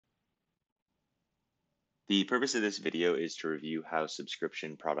The purpose of this video is to review how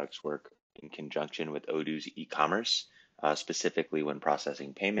subscription products work in conjunction with Odoo's e-commerce, specifically when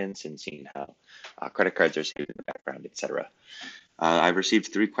processing payments and seeing how credit cards are saved in the background, etc. I've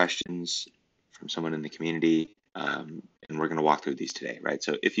received 3 questions from someone in the community, and we're going to walk through these today, right?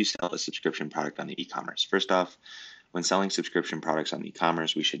 So if you sell a subscription product on the e-commerce, first off, when selling subscription products on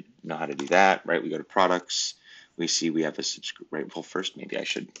e-commerce, we should know how to do that, right? We go to products, we see we have a subscription, right? Well, first, maybe I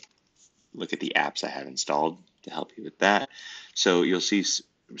should look at the apps I have installed to help you with that. So you'll see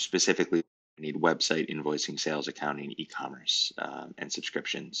specifically you need website, invoicing, sales, accounting, e-commerce, and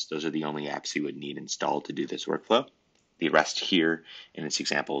subscriptions. Those are the only apps you would need installed to do this workflow. The rest here in this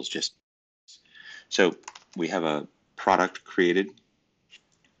example is just, so we have a product created.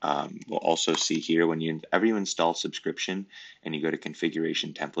 We'll also see here when you install subscription and you go to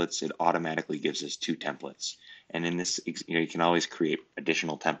configuration templates, it automatically gives us 2 templates. And in this, you can always create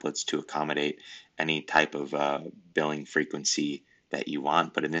additional templates to accommodate any type of billing frequency that you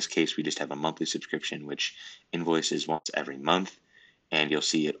want. But in this case, we just have a monthly subscription, which invoices once every month. And you'll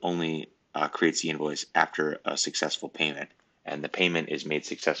see it only creates the invoice after a successful payment. And the payment is made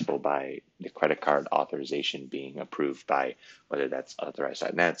successful by the credit card authorization being approved by whether that's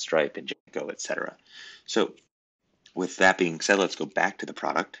Authorized.net, Stripe, and Janko, etc. So with that being said, let's go back to the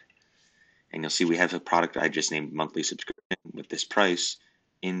product. And you'll see we have a product I just named monthly subscription with this price.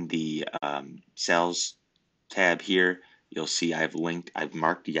 In the sales tab here, you'll see I've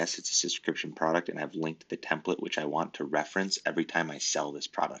marked, yes, it's a subscription product, and I've linked the template which I want to reference every time I sell this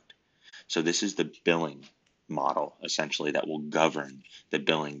product. So this is the billing model, essentially, that will govern the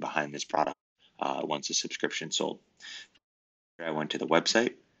billing behind this product once a subscription sold. I went to the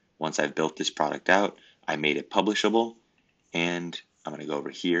website. Once I've built this product out, I made it publishable, and I'm going to go over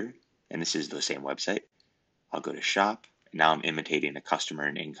here, and this is the same website. I'll go to shop. Now I'm imitating a customer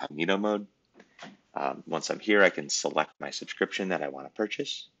in incognito mode. Once I'm here, I can select my subscription that I want to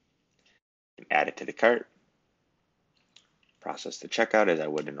purchase and add it to the cart. Process the checkout as I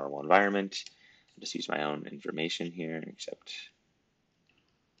would in a normal environment. I'll just use my own information here, except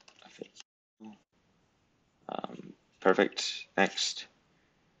perfect. Next.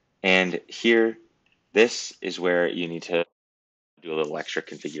 And here, this is where you need to do a little extra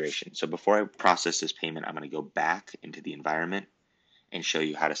configuration. So before I process this payment, I'm going to go back into the environment and show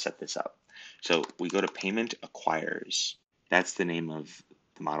you how to set this up. So we go to Payment Acquirers. That's the name of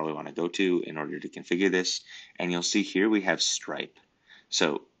the model we want to go to in order to configure this. And you'll see here we have Stripe.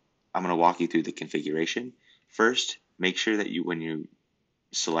 So I'm going to walk you through the configuration. First, make sure that when you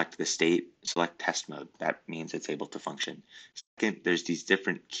select the state, select test mode. That means it's able to function. Second, there's these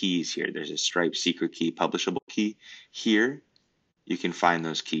different keys here. There's a Stripe secret key, publishable key. Here, you can find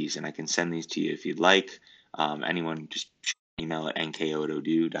those keys, and I can send these to you if you'd like. Anyone, just email at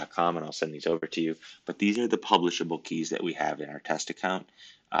nko@odoo.com, and I'll send these over to you. But these are the publishable keys that we have in our test account,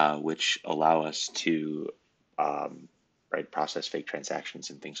 which allow us to process fake transactions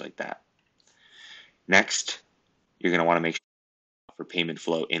and things like that. Next, you're going to want to make sure for payment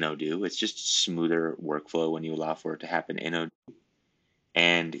flow in Odoo. It's just smoother workflow when you allow for it to happen in Odoo.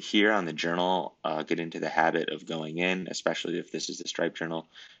 And here on the journal, get into the habit of going in, especially if this is the Stripe journal,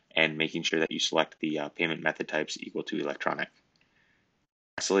 and making sure that you select the payment method types equal to electronic.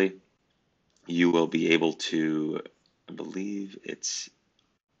 Lastly, you will be able to, I believe is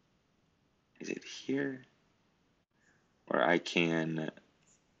it here? Or I can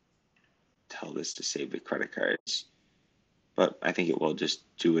tell this to save the credit cards, but I think it will just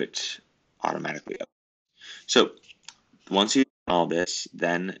do it automatically. So once you've done all this,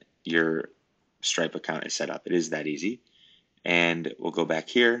 then your Stripe account is set up. It is that easy. And we'll go back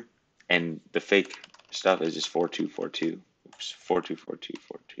here, and the fake stuff is just 4242. Oops,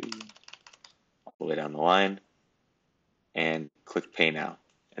 424242 all the way down the line, and click Pay Now.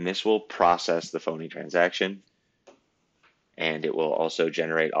 And this will process the phony transaction, and it will also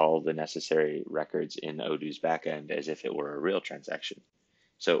generate all the necessary records in Odoo's backend as if it were a real transaction.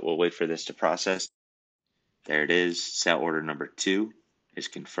 So we'll wait for this to process. There it is. Sale order number 2 is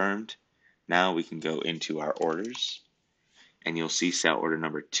confirmed. Now we can go into our orders, and you'll see sale order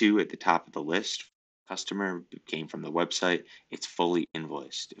number 2 at the top of the list. Customer came from the website. It's fully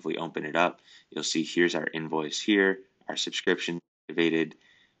invoiced. If we open it up, you'll see here's our invoice here, our subscription activated.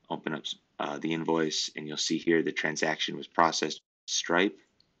 Open up the invoice, and you'll see here the transaction was processed Stripe.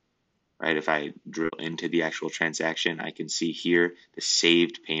 Right? If I drill into the actual transaction, I can see here the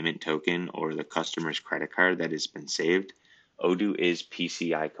saved payment token or the customer's credit card that has been saved. Odoo is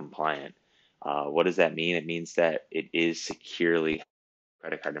PCI compliant. What does that mean? It means that it is securely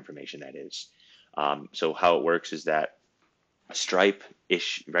credit card information, that is. So how it works is that Stripe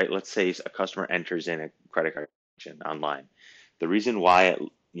issue, right? Let's say a customer enters in a credit card information online. The reason why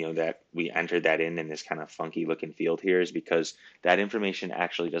that we entered that in this kind of funky looking field here is because that information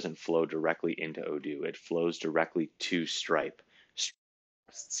actually doesn't flow directly into Odoo. It flows directly to Stripe. Stripe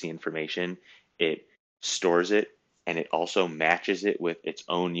gets the information, it stores it, and it also matches it with its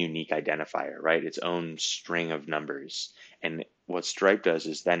own unique identifier, right? Its own string of numbers. And what Stripe does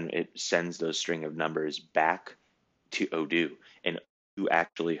is then it sends those string of numbers back to Odoo, and Odoo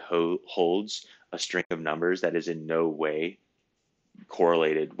actually holds a string of numbers that is in no way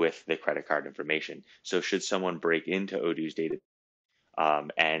correlated with the credit card information. So should someone break into Odoo's data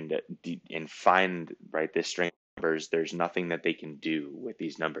and find right this string of numbers, there's nothing that they can do with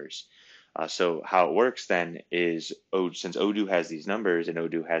these numbers. So how it works then is, since Odoo has these numbers and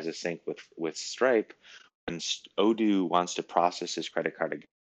Odoo has a sync with Stripe, when Odoo wants to process his credit card again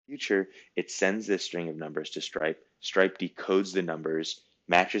in the future, it sends this string of numbers to Stripe. Stripe decodes the numbers,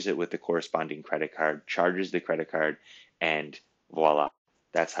 matches it with the corresponding credit card, charges the credit card, and voila,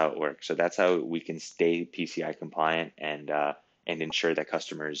 that's how it works. So that's how we can stay PCI compliant and ensure that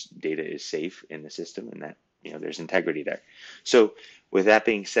customers' data is safe in the system and that there's integrity there. So with that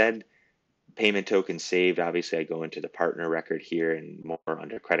being said, payment token saved. Obviously, I go into the partner record here and more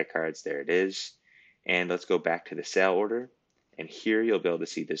under credit cards. There it is. And let's go back to the sale order. And here you'll be able to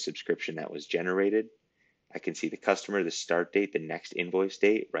see the subscription that was generated. I can see the customer, the start date, the next invoice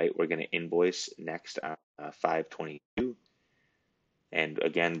date, right? We're going to invoice next on 5/22. And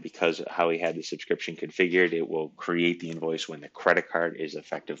again, because how we had the subscription configured, it will create the invoice when the credit card is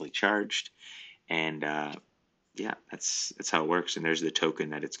effectively charged. And yeah, that's how it works. And there's the token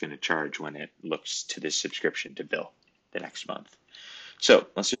that it's going to charge when it looks to this subscription to bill the next month. So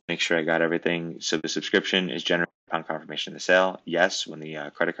let's just make sure I got everything. So the subscription is generated upon confirmation of the sale. Yes, when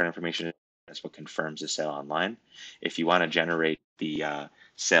the credit card information, that's what confirms the sale online. If you want to generate the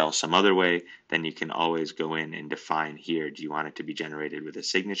sale some other way, then you can always go in and define here. Do you want it to be generated with a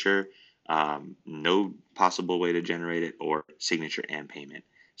signature, no possible way to generate it, or signature and payment?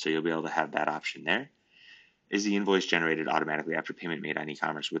 So you'll be able to have that option there. Is the invoice generated automatically after payment made on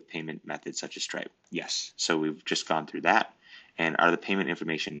e-commerce with payment methods such as Stripe? Yes. So we've just gone through that. And are the payment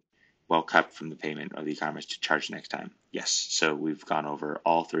information well kept from the payment of the e-commerce to charge next time? Yes. So we've gone over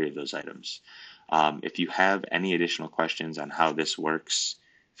all three of those items. If you have any additional questions on how this works,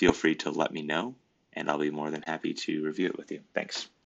 feel free to let me know, and I'll be more than happy to review it with you. Thanks.